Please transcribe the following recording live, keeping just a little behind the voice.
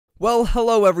Well,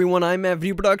 hello everyone, I'm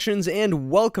IMAGERY Productions, and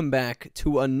welcome back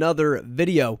to another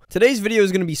video. Today's video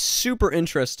is going to be super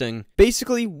interesting.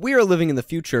 Basically, we are living in the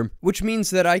future, which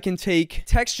means that I can take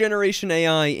text generation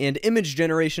AI and image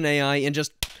generation AI and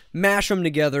just mash them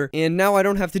together, and now I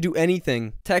don't have to do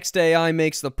anything. Text AI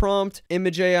makes the prompt,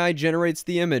 image AI generates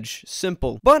the image.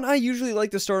 Simple. But I usually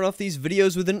like to start off these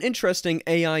videos with an interesting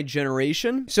AI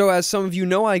generation. So as some of you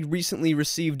know, I recently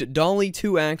received DALL-E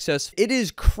 2 access. It is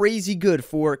crazy good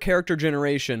for character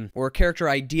generation or character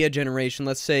idea generation.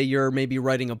 Let's say you're maybe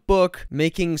writing a book,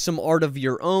 making some art of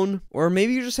your own, or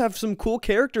maybe you just have some cool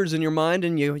characters in your mind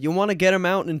and you want to get them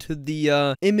out into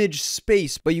the image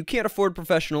space, but you can't afford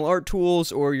professional art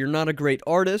tools, or you're not a great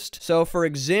artist. So for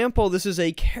example, this is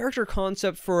a character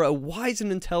concept for a wise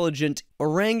and intelligent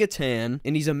orangutan,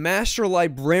 and he's a master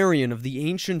librarian of the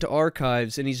ancient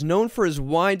archives, and he's known for his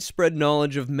widespread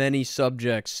knowledge of many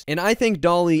subjects. And I think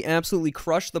DALL-E absolutely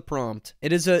crushed the prompt.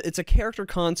 It's a character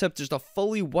concept, just a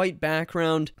fully white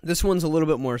background. This one's a little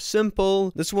bit more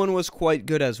simple. This one was quite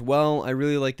good as well. I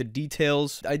really like the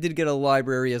details. I did get a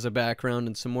library as a background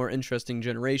and some more interesting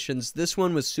generations. This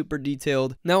one was super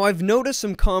detailed. Now, I've noticed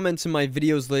some comments in my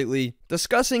videos lately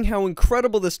discussing how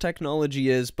incredible this technology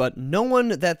is, but no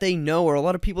one that they know or a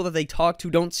lot of people that they talk to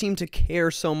don't seem to care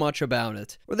so much about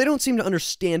it, or they don't seem to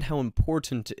understand how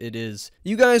important it is.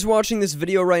 You guys watching this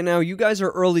video right now, you guys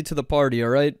are early to the party,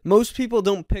 alright? Most people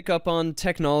don't pick up on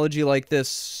technology like this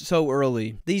so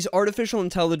early. These artificial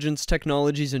intelligence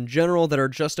technologies in general that are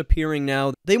just appearing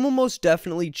now, they will most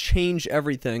definitely change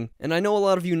everything, and I know a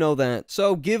lot of you know that.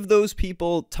 So give those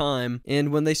people time,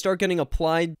 and when they start getting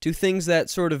applied to things that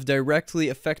sort of directly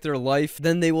affect their life,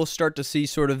 then they will start to see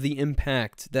sort of the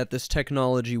impact that this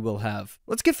technology will have.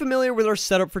 Let's get familiar with our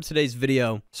setup for today's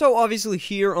video. So obviously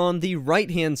here on the right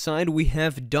hand side we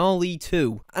have DALL-E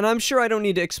 2, and I'm sure I don't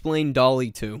need to explain DALL-E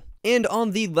 2. And on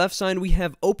the left side, we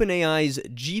have OpenAI's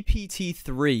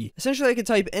GPT-3. Essentially, I can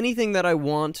type anything that I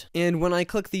want, and when I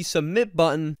click the submit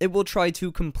button, it will try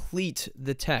to complete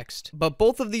the text. But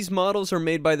both of these models are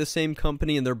made by the same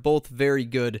company, and they're both very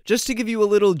good. Just to give you a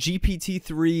little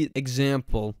GPT-3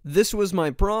 example, this was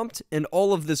my prompt, and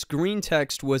all of this green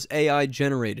text was AI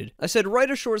generated. I said,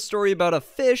 write a short story about a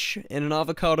fish and an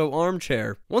avocado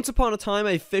armchair. Once upon a time,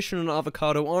 a fish and an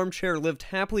avocado armchair lived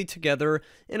happily together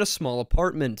in a small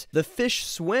apartment. The fish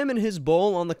swam in his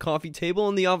bowl on the coffee table,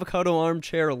 and the avocado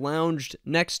armchair lounged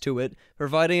next to it,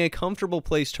 providing a comfortable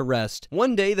place to rest.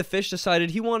 One day, the fish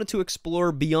decided he wanted to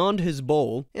explore beyond his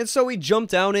bowl, and so he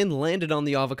jumped out and landed on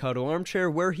the avocado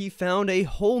armchair, where he found a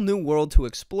whole new world to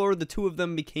explore. The two of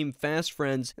them became fast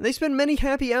friends, and they spent many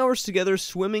happy hours together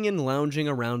swimming and lounging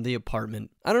around the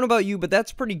apartment. I don't know about you, but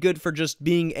that's pretty good for just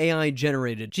being AI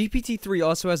generated. GPT-3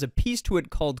 also has a piece to it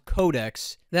called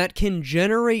Codex that can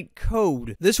generate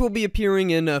code. This will be appearing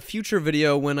in a future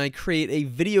video when I create a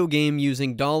video game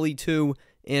using DALL-E 2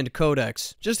 and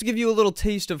Codex. Just to give you a little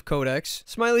taste of Codex,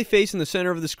 smiley face in the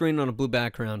center of the screen on a blue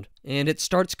background. And it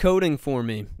starts coding for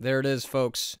me. There it is,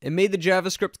 folks. It made the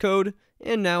JavaScript code,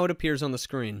 and now it appears on the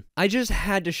screen. I just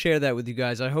had to share that with you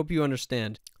guys. I hope you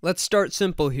understand. Let's start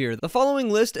simple here. The following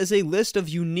list is a list of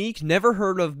unique, never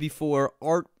heard of before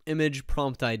art image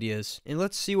prompt ideas. And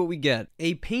let's see what we get.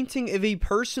 A painting of a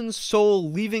person's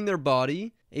soul leaving their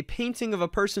body. A painting of a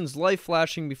person's life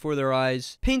flashing before their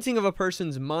eyes, painting of a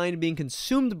person's mind being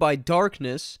consumed by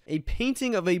darkness, a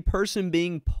painting of a person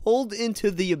being pulled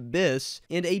into the abyss,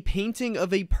 and a painting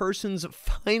of a person's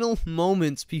final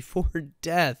moments before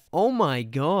death. Oh my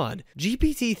god.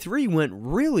 GPT-3 went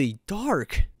really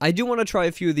dark. I do want to try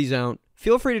a few of these out.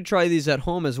 Feel free to try these at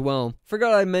home as well.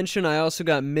 Forgot I mentioned I also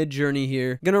got Midjourney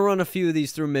here. Gonna run a few of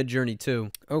these through Midjourney too.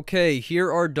 Okay,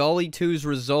 here are DALL-E 2's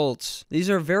results.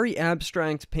 These are very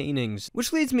abstract paintings,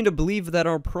 which leads me to believe that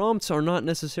our prompts are not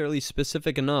necessarily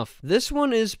specific enough. This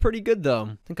one is pretty good though.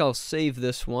 I think I'll save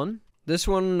this one. This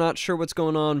one, not sure what's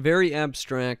going on, very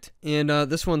abstract. And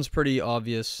this one's pretty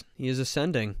obvious. He is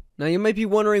ascending. Now you might be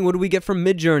wondering, what do we get from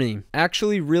Midjourney?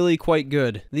 Actually really quite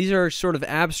good. These are sort of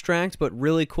abstract, but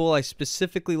really cool. I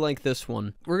specifically like this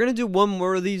one. We're gonna do one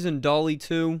more of these in DALL-E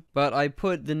 2, but I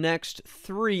put the next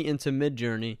 3 into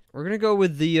Midjourney. We're gonna go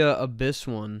with the Abyss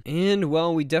one. And,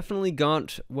 well, we definitely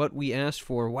got what we asked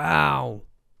for. Wow.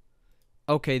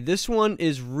 Okay, this one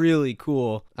is really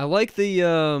cool. I like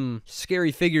the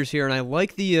scary figures here, and I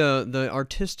like the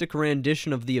artistic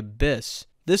rendition of the Abyss.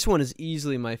 This one is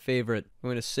easily my favorite. I'm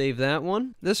going to save that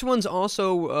one. This one's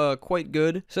also quite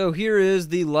good. So here is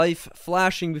the life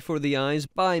flashing before the eyes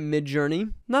by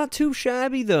Midjourney. Not too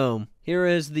shabby though. Here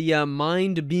is the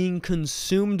mind being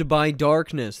consumed by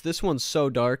darkness. This one's so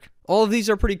dark. All of these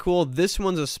are pretty cool. This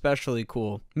one's especially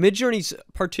cool. Midjourney's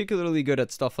particularly good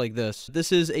at stuff like this.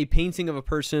 This is a painting of a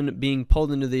person being pulled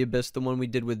into the abyss, the one we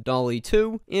did with DALL-E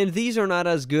 2, and these are not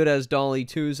as good as DALL-E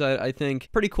 2's, I think.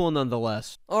 Pretty cool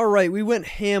nonetheless. Alright, we went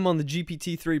ham on the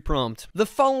GPT-3 prompt. The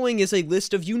following is a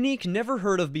list of unique, never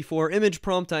heard of before image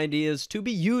prompt ideas to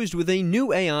be used with a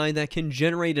new AI that can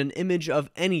generate an image of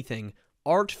anything.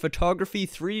 Art, photography,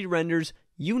 3D renders,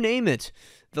 you name it.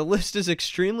 The list is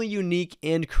extremely unique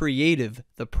and creative.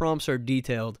 The prompts are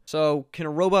detailed. So, can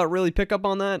a robot really pick up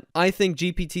on that? I think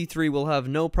GPT-3 will have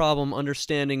no problem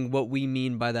understanding what we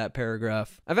mean by that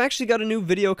paragraph. I've actually got a new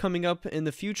video coming up in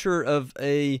the future of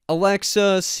a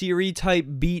Alexa, Siri type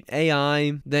beat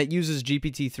AI that uses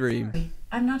GPT-3. Sorry,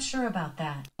 I'm not sure about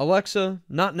that. Alexa,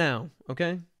 not now,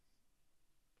 okay?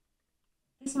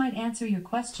 This might answer your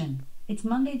question. It's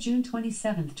Monday, June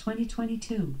 27th,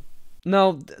 2022.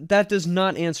 No, that does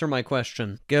not answer my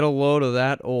question. Get a load of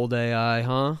that old AI,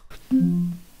 huh?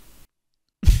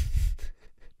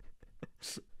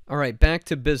 Alright, back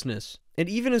to business. It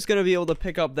even is going to be able to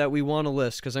pick up that we want a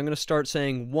list, because I'm going to start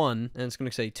saying 1, and it's going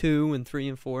to say 2, and 3,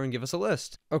 and 4, and give us a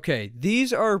list. Okay,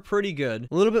 these are pretty good.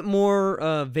 A little bit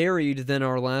more varied than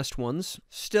our last ones.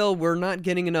 Still, we're not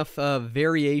getting enough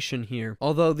variation here.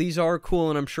 Although these are cool,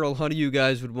 and I'm sure a lot of you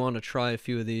guys would want to try a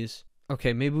few of these.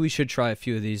 Okay, maybe we should try a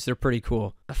few of these. They're pretty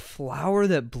cool. A flower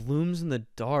that blooms in the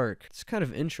dark. It's kind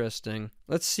of interesting.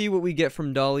 Let's see what we get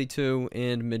from DALL-E 2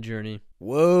 and Midjourney.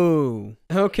 Whoa.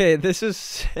 Okay, this is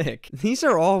sick. These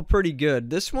are all pretty good.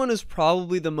 This one is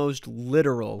probably the most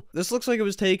literal. This looks like it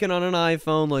was taken on an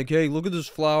iPhone, like, hey, look at this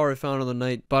flower I found in the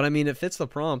night. But I mean, it fits the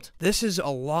prompt. This is a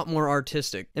lot more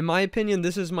artistic. In my opinion,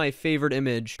 this is my favorite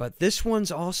image, but this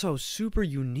one's also super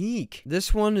unique.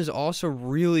 This one is also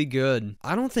really good.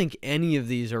 I don't think any of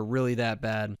these are really that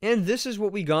bad. And this is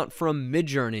what we got from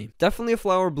Midjourney. Definitely a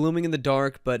flower blooming in the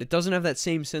dark, but it doesn't have that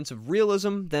same sense of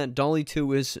realism that DALL-E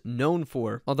 2 is known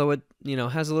for, although it, you know,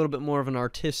 has a little bit more of an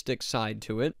artistic side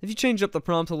to it. If you change up the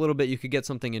prompt a little bit, you could get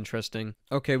something interesting.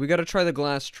 Okay, we gotta try the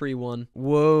glass tree one.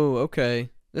 Whoa, okay.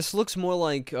 This looks more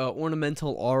like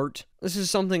ornamental art. This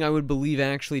is something I would believe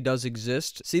actually does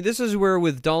exist. See, this is where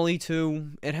with DALL-E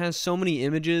 2, it has so many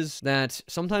images that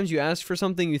sometimes you ask for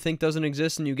something you think doesn't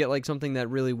exist and you get like something that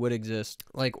really would exist,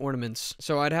 like ornaments.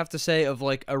 So I'd have to say of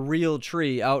like a real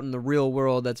tree out in the real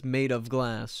world that's made of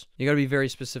glass. You gotta be very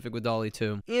specific with DALL-E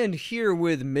 2. And here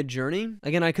with Midjourney,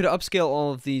 again, I could upscale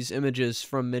all of these images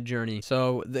from Midjourney.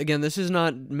 So again, this is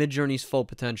not Midjourney's full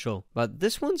potential, but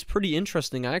this one's pretty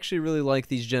interesting. I actually really like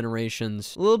these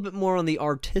generations. A little bit more on the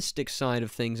artistic side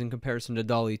of things in comparison to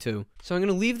DALL-E 2. So I'm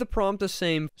going to leave the prompt the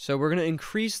same. So we're going to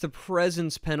increase the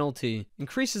presence penalty.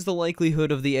 Increases the likelihood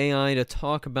of the AI to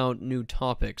talk about new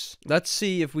topics. Let's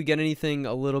see if we get anything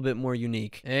a little bit more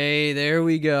unique. Hey, there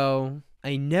we go.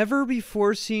 A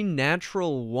never-before-seen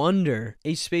natural wonder.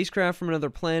 A spacecraft from another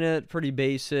planet, pretty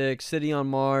basic. City on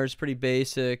Mars, pretty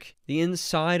basic. The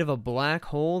inside of a black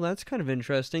hole, that's kind of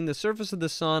interesting. The surface of the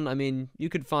sun, I mean, you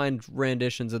could find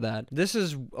renditions of that. This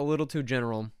is a little too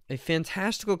general. A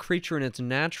fantastical creature in its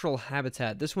natural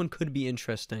habitat. This one could be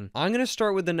interesting. I'm going to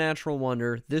start with the natural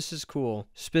wonder. This is cool.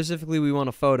 Specifically, we want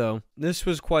a photo. This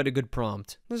was quite a good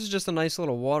prompt. This is just a nice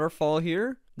little waterfall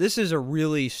here. This is a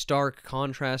really stark,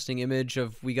 contrasting image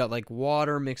of we got like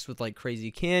water mixed with like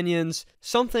crazy canyons.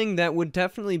 Something that would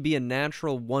definitely be a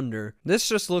natural wonder. This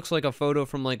just looks like a photo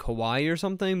from like Hawaii or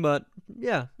something, but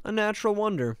yeah, a natural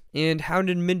wonder. And how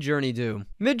did Midjourney do?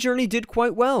 Midjourney did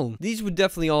quite well. These would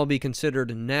definitely all be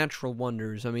considered natural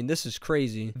wonders. I mean, this is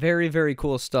crazy. Very, very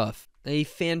cool stuff. A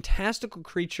fantastical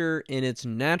creature in its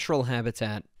natural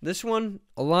habitat. This one,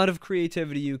 a lot of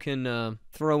creativity you can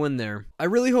throw in there. I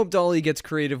really hope DALL-E gets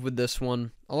creative with this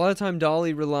one. A lot of time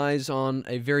DALL-E relies on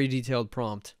a very detailed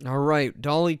prompt. Alright,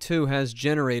 DALL-E 2 has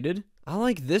generated. I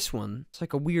like this one. It's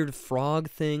like a weird frog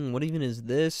thing. What even is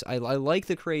this? I like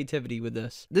the creativity with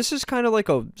this. This is kind of like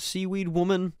a seaweed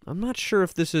woman. I'm not sure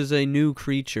if this is a new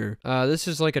creature. This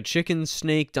is like a chicken,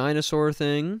 snake, dinosaur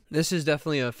thing. This is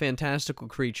definitely a fantastical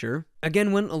creature.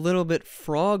 Again, went a little bit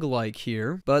frog-like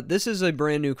here, but this is a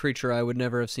brand new creature I would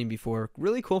never have seen before.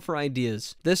 Really cool for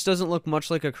ideas. This doesn't look much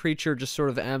like a creature, just sort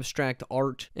of abstract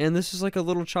art. And this is like a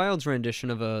little child's rendition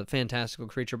of a fantastical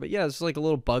creature. But yeah, this is like a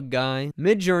little bug guy.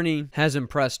 Midjourney has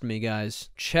impressed me,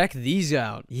 guys. Check these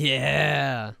out.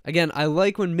 Yeah. Again, I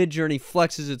like when Midjourney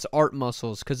flexes its art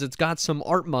muscles, because it's got some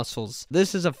art muscles.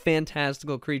 This is a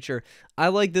fantastical creature. I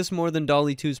like this more than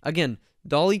DALL-E 2's. Again,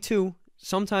 DALL-E 2,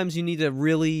 sometimes you need to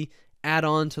really add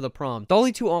on to the prompt.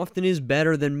 DALL-E 2 often is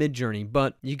better than Midjourney,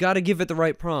 but you gotta give it the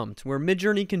right prompt, where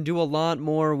Midjourney can do a lot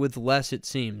more with less, it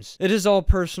seems. It is all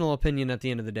personal opinion at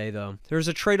the end of the day, though. There's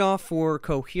a trade-off for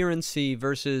coherency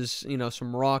versus, you know,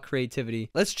 some raw creativity.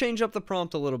 Let's change up the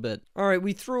prompt a little bit. Alright,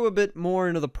 we threw a bit more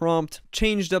into the prompt,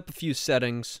 changed up a few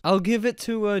settings. I'll give it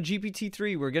to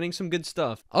GPT-3. We're getting some good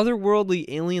stuff. Otherworldly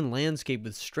alien landscape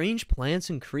with strange plants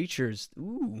and creatures.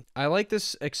 Ooh, I like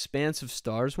this expansive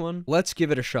stars one. Let's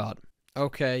give it a shot.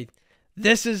 Okay,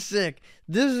 this is sick.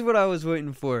 This is what I was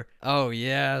waiting for. Oh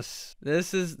yes,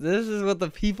 this is what the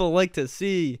people like to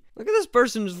see. Look at this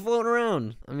person just floating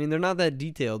around. I mean, they're not that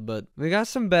detailed, but we got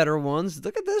some better ones.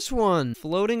 Look at this one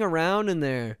floating around in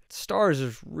there. Stars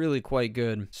is really quite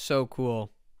good. So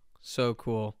cool, so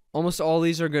cool. Almost all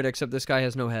these are good except this guy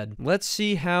has no head. Let's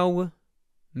see how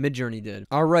Midjourney did.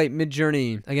 Alright,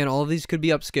 Midjourney. Again, all of these could be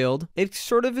upscaled. It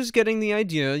sort of is getting the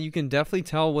idea. You can definitely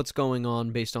tell what's going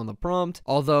on based on the prompt,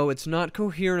 although it's not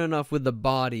coherent enough with the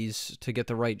bodies to get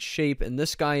the right shape, and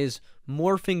this guy is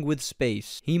morphing with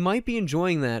space. He might be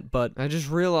enjoying that, but I just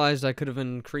realized I could have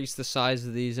increased the size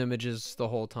of these images the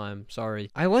whole time. Sorry.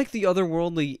 I like the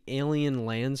otherworldly alien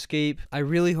landscape. I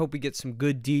really hope we get some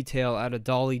good detail out of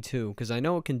DALL-E 2, because I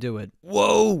know it can do it.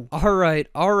 Whoa! Alright,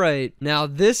 alright. Now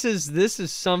this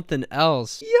is something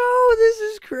else. Yo, this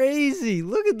is crazy.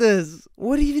 Look at this.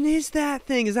 What even is that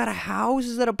thing? Is that a house?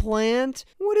 Is that a plant?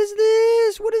 What is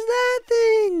this? What is that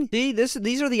thing? See,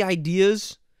 these are the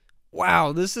ideas.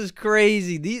 Wow, this is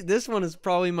crazy. This one is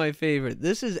probably my favorite.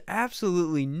 This is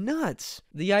absolutely nuts.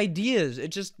 The ideas,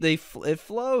 it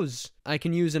flows. I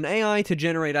can use an AI to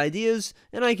generate ideas,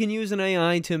 and I can use an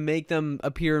AI to make them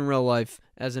appear in real life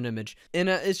as an image. And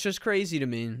it's just crazy to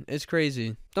me. It's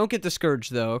crazy. Don't get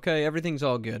discouraged though, okay? Everything's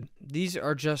all good. These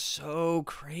are just so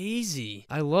crazy.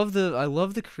 I love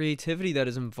the creativity that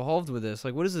is involved with this.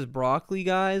 Like, what is this, broccoli,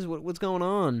 guys? What's going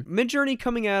on? Midjourney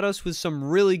coming at us with some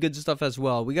really good stuff as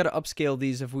well. We got to upscale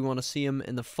these if we want to see them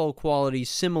in the full quality,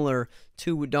 similar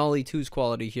to DALL-E 2's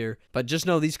quality here. But just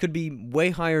know these could be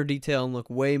way higher detail and look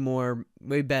way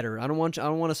better. I don't want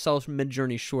to sell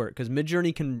Midjourney short, because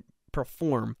Midjourney can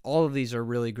perform. All of these are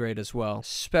really great as well,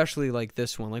 especially like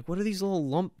this one. Like, what are these little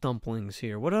lump dumplings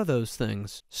here? What are those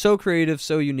things? So creative,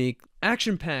 so unique.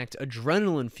 Action-packed,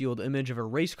 adrenaline-fueled image of a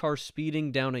race car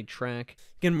speeding down a track.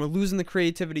 Again, we're losing the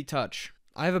creativity touch.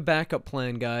 I have a backup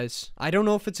plan, guys. I don't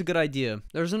know if it's a good idea.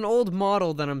 There's an old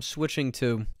model that I'm switching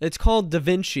to. It's called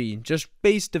DaVinci, just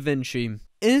base DaVinci.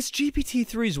 And it's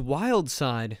GPT-3's wild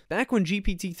side. Back when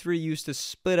GPT-3 used to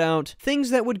spit out things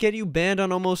that would get you banned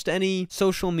on almost any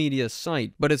social media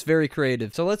site. But it's very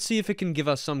creative. So let's see if it can give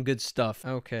us some good stuff.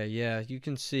 Okay, yeah, you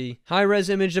can see. High-res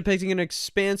image depicting an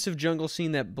expansive jungle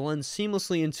scene that blends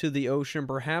seamlessly into the ocean.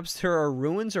 Perhaps there are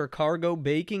ruins or cargo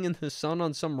baking in the sun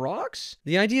on some rocks?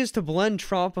 The idea is to blend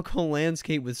tropical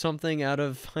landscape with something out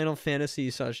of Final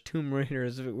Fantasy / Tomb Raider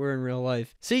as if it were in real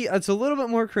life. See, it's a little bit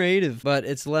more creative, but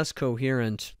it's less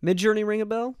coherent. Midjourney ring a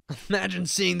bell? Imagine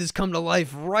seeing this come to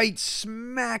life right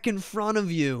smack in front of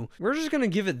you. We're just gonna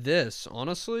give it this,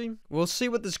 honestly. We'll see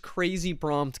what this crazy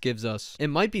prompt gives us. It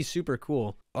might be super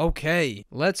cool. Okay,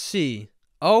 let's see.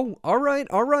 Oh, alright.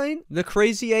 The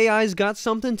crazy AI's got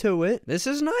something to it. This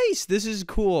is nice. This is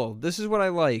cool. This is what I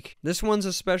like. This one's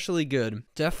especially good.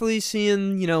 Definitely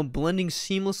seeing, you know, blending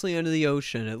seamlessly into the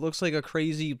ocean. It looks like a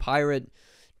crazy pirate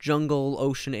jungle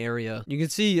ocean area. You can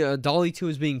see DALL-E 2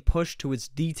 is being pushed to its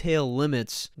detail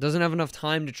limits. Doesn't have enough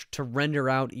time to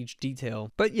render out each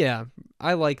detail. But yeah,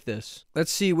 I like this.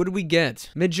 Let's see, what do we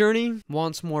get? Midjourney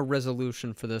wants more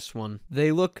resolution for this one.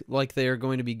 They look like they are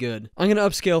going to be good. I'm going to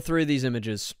upscale 3 of these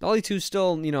images. DALL-E 2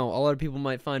 still, you know, a lot of people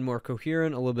might find more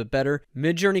coherent, a little bit better.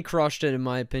 Midjourney crushed it in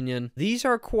my opinion. These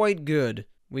are quite good.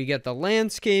 We get the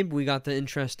landscape, we got the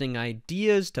interesting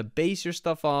ideas to base your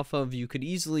stuff off of. You could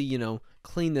easily, you know,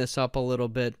 clean this up a little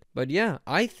bit. But yeah,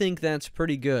 I think that's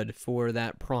pretty good for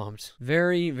that prompt.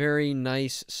 Very, very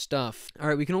nice stuff.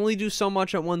 Alright, we can only do so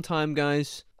much at one time,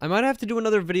 guys. I might have to do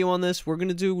another video on this. We're going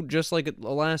to do just like the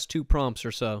last 2 prompts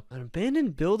or so. An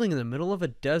abandoned building in the middle of a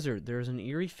desert. There's an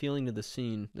eerie feeling to the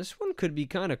scene. This one could be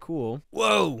kind of cool.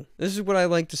 Whoa! This is what I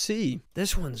like to see.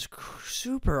 This one's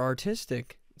super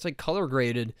artistic. It's like color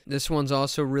graded. This one's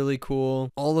also really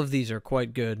cool. All of these are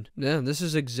quite good. Yeah, this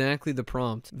is exactly the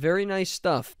prompt. Very nice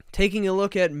stuff. Taking a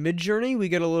look at Midjourney, we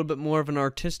get a little bit more of an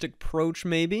artistic approach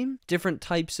maybe. Different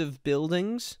types of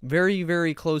buildings. Very,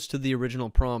 very close to the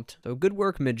original prompt. So good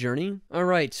work, Midjourney.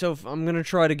 Alright, so I'm gonna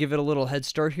try to give it a little head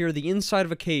start here. The inside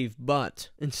of a cave, but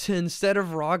instead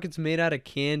of rock, it's made out of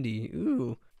candy.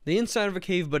 Ooh. The inside of a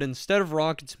cave, but instead of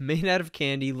rock, it's made out of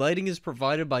candy. Lighting is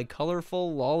provided by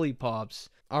colorful lollipops.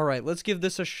 Alright, let's give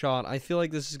this a shot. I feel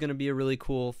like this is going to be a really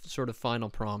cool sort of final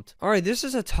prompt. Alright, this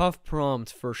is a tough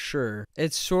prompt for sure.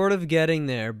 It's sort of getting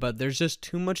there, but there's just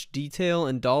too much detail,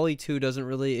 and DALL-E 2 doesn't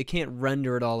really, it can't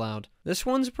render it all out. This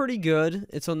one's pretty good.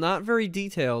 It's not very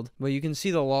detailed, but you can see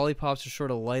the lollipops are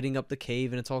sort of lighting up the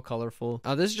cave, and it's all colorful.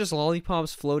 This is just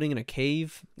lollipops floating in a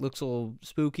cave. Looks a little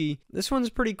spooky. This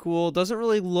one's pretty cool. Doesn't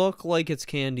really look like it's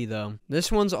candy, though.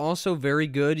 This one's also very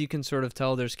good. You can sort of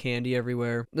tell there's candy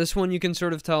everywhere. This one you can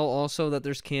sort of tell also that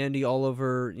there's candy all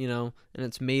over, you know, and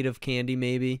it's made of candy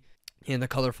maybe. And the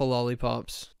colorful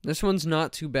lollipops. This one's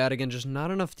not too bad. Again, just not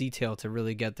enough detail to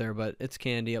really get there, but it's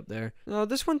candy up there.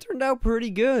 This one turned out pretty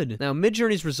good. Now,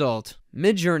 Midjourney's result.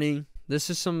 Midjourney,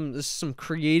 this is some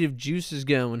creative juices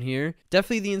going here.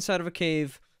 Definitely the inside of a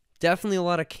cave. Definitely a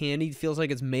lot of candy. It feels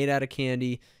like it's made out of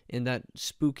candy, and that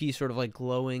spooky sort of like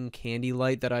glowing candy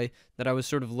light that I was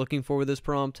sort of looking for with this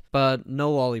prompt, but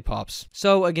no lollipops.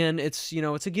 So again, it's, you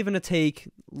know, it's a give and a take.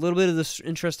 A little bit of this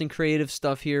interesting creative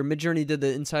stuff here. Midjourney did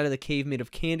the inside of the cave made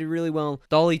of candy really well.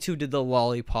 DALL-E 2 did the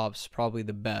lollipops probably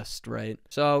the best, right?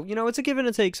 So, you know, it's a give and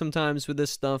a take sometimes with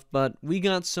this stuff, but we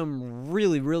got some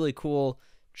really, really cool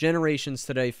generations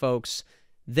today, folks.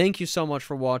 Thank you so much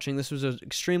for watching. This was an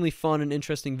extremely fun and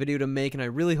interesting video to make, and I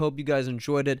really hope you guys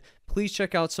enjoyed it. Please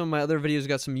check out some of my other videos.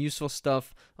 Got some useful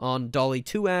stuff on DALL-E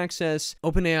 2 access,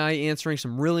 OpenAI answering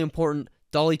some really important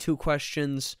DALL-E 2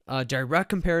 questions, direct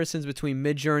comparisons between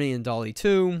Midjourney and DALL-E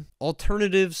 2,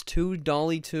 alternatives to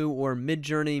DALL-E 2 or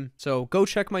Midjourney. So go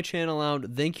check my channel out.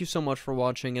 Thank you so much for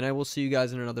watching, and I will see you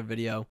guys in another video.